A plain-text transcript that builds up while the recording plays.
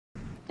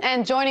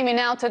And joining me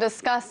now to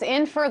discuss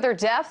in further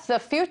depth the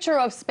future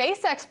of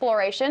space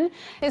exploration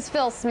is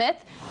Phil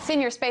Smith,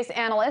 Senior Space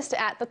Analyst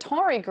at the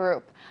Tauri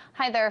Group.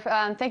 Hi there.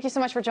 Thank you so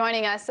much for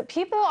joining us.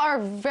 People are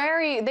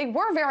they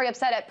were very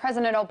upset at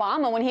President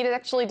Obama when he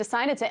actually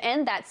decided to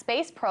end that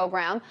space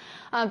program,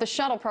 the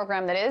shuttle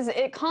program that is.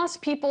 It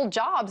cost people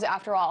jobs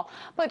after all.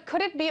 But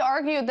could it be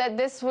argued that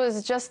this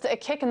was just a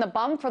kick in the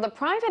bum for the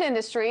private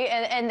industry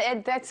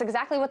and that's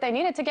exactly what they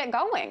needed to get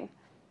going?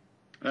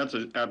 That's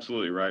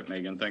absolutely right,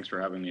 Megan. Thanks for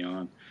having me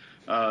on.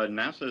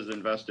 NASA has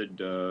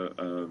invested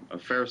a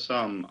fair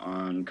sum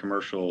on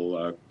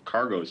commercial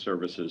cargo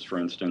services, for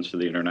instance, to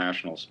the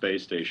International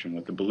Space Station,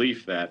 with the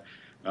belief that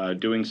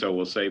doing so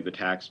will save the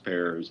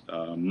taxpayers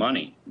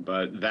money.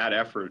 But that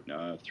effort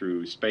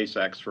through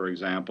SpaceX, for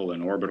example,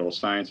 and Orbital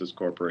Sciences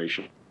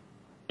Corporation,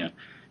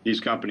 these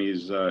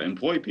companies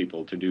employ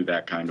people to do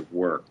that kind of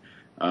work.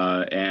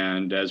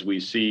 And as we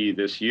see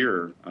this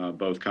year,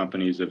 both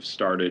companies have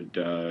started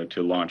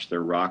to launch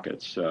their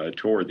rockets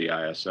toward the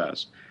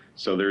ISS.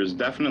 So there's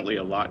definitely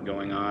a lot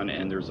going on,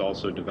 and there's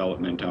also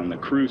development on the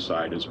crew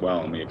side as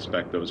well, and we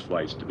expect those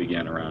flights to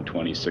begin around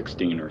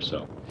 2016 or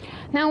so.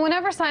 Now,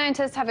 whenever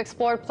scientists have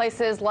explored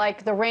places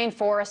like the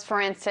rainforest,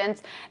 for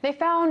instance, they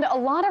found a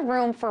lot of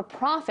room for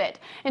profit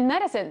in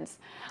medicines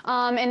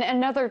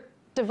and other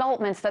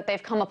developments that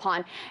they've come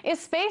upon. Is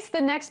space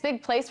the next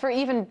big place for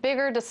even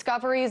bigger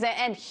discoveries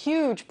and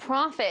huge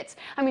profits?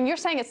 I mean, you're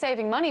saying it's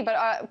saving money,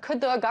 but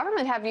could the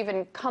government have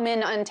even come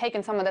in and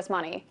taken some of this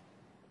money?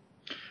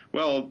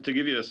 Well, to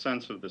give you a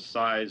sense of the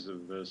size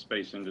of the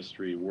space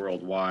industry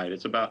worldwide,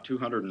 it's about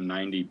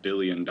 $290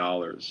 billion.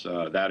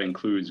 That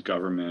includes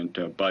government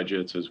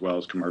budgets as well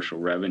as commercial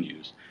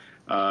revenues.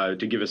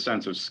 To give a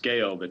sense of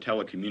scale, the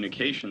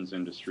telecommunications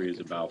industry is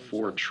about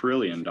 $4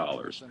 trillion.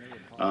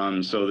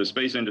 So the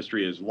space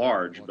industry is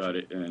large, but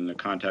in the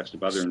context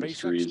of other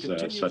industries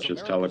such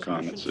as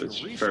telecom,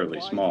 it's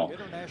fairly small.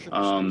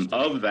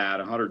 Of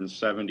that,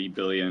 $170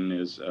 billion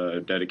is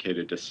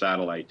dedicated to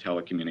satellite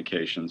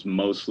telecommunications,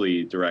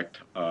 mostly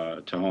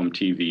direct-to-home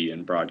TV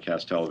and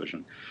broadcast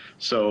television.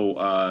 So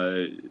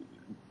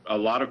a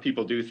lot of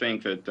people do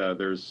think that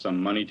there's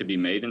some money to be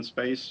made in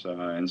space,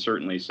 and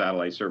certainly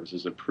satellite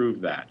services have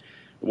proved that.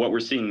 What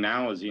we're seeing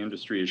now is the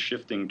industry is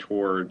shifting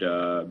toward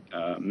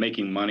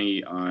making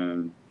money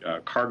on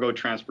cargo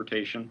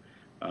transportation,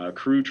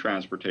 crew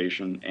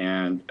transportation,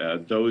 and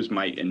those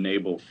might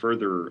enable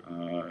further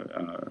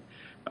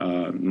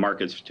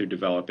markets to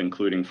develop,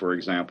 including, for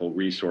example,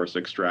 resource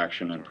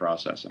extraction and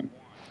processing.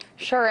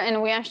 Sure,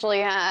 and we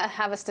actually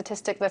have a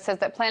statistic that says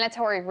that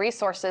Planetary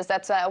Resources,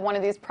 that's one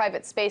of these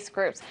private space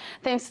groups,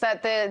 thinks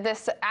that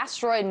this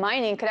asteroid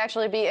mining could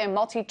actually be a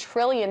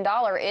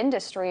multi-trillion-dollar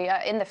industry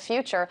in the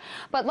future.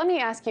 But let me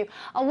ask you,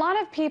 a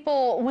lot of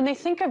people, when they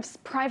think of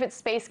private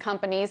space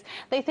companies,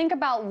 they think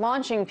about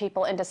launching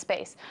people into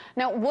space.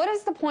 Now, what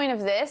is the point of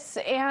this,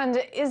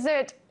 and is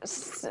it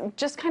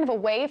just kind of a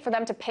way for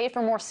them to pay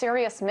for more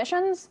serious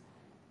missions?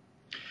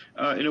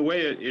 In a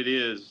way, it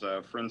is.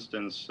 For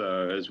instance,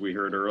 as we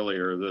heard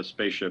earlier, the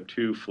Spaceship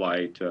Two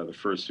flight, the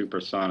first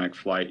supersonic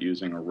flight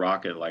using a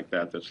rocket like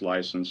that that's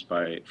licensed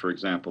by, for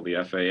example, the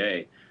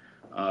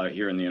FAA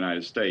here in the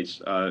United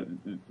States.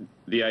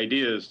 The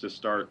idea is to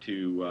start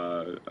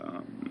to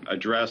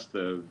address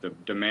the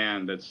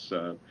demand that's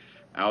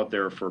out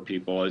there for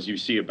people. As you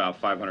see, about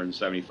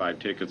 575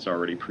 tickets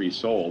already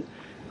pre-sold.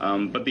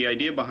 But the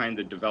idea behind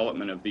the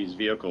development of these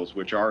vehicles,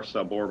 which are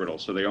suborbital,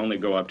 so they only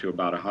go up to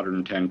about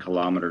 110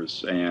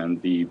 kilometers,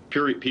 and the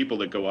people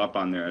that go up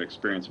on there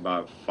experience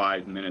about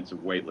 5 minutes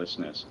of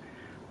weightlessness.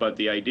 But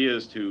the idea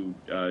is to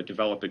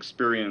develop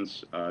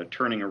experience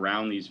turning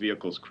around these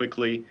vehicles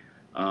quickly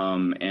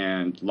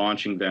and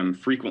launching them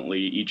frequently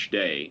each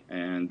day.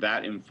 And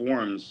that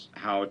informs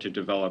how to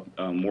develop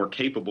more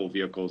capable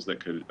vehicles that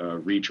could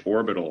reach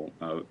orbital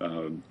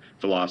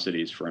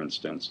velocities, for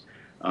instance.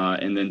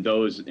 And then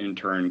those, in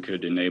turn,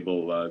 could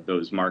enable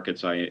those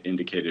markets I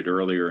indicated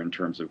earlier in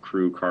terms of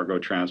crew cargo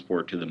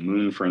transport to the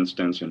moon, for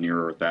instance, and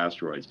near-Earth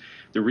asteroids.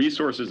 The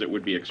resources that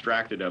would be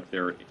extracted up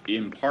there,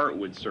 in part,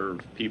 would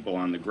serve people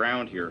on the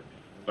ground here,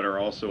 but are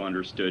also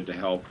understood to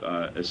help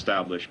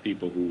establish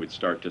people who would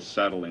start to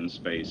settle in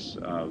space,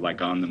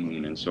 like on the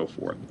moon and so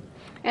forth.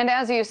 And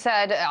as you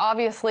said,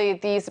 obviously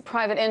these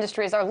private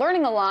industries are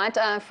learning a lot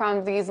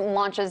from these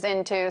launches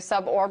into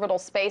suborbital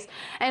space.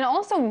 And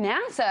also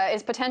NASA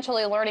is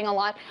potentially learning a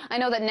lot. I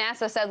know that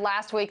NASA said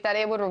last week that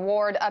it would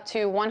reward up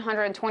to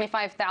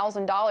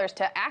 $125,000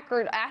 to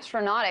Accurate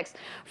Astronautics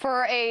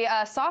for a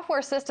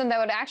software system that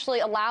would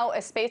actually allow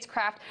a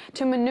spacecraft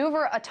to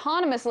maneuver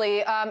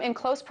autonomously in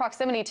close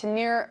proximity to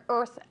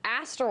near-Earth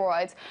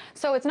asteroids.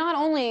 So it's not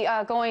only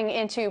going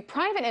into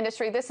private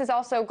industry, this is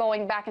also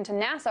going back into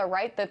NASA,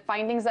 right? The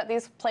findings that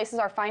these places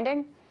are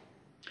finding?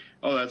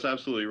 Oh, that's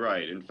absolutely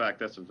right. In fact,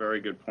 that's a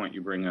very good point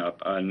you bring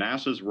up.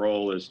 NASA's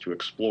role is to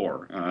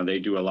explore. They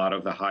do a lot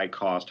of the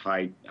high-cost,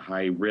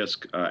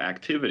 high-risk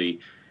activity,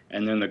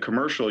 and then the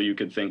commercial you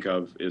could think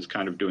of is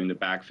kind of doing the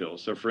backfill.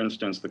 So, for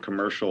instance, the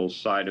commercial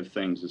side of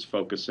things is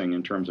focusing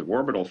in terms of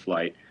orbital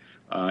flight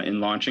in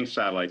launching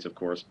satellites, of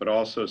course, but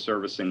also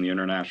servicing the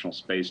International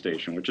Space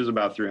Station, which is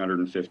about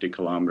 350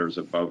 kilometers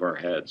above our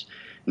heads.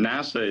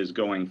 NASA is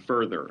going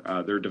further.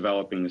 They're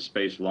developing the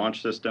Space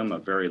Launch System, a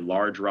very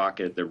large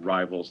rocket that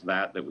rivals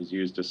that was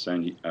used to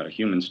send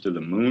humans to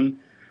the moon.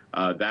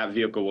 That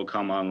vehicle will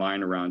come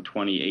online around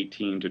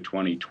 2018 to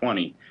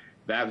 2020.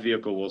 That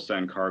vehicle will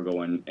send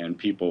cargo and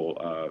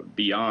people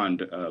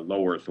beyond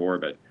low Earth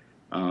orbit.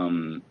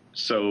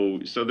 So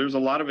there's a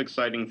lot of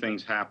exciting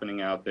things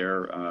happening out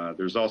there.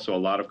 There's also a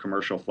lot of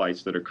commercial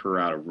flights that occur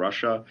out of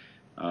Russia,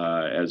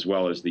 as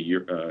well as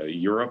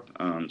Europe.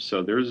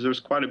 So there's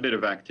quite a bit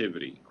of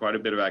activity,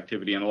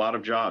 and a lot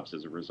of jobs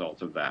as a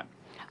result of that.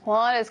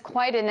 Well, it is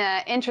quite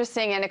an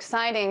interesting and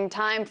exciting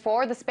time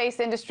for the space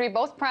industry,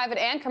 both private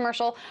and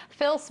commercial.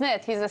 Phil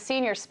Smith, he's a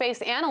senior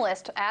space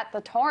analyst at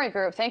the Torrey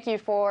Group. Thank you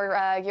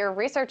for your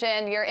research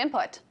and your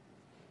input.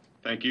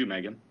 Thank you,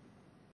 Megan.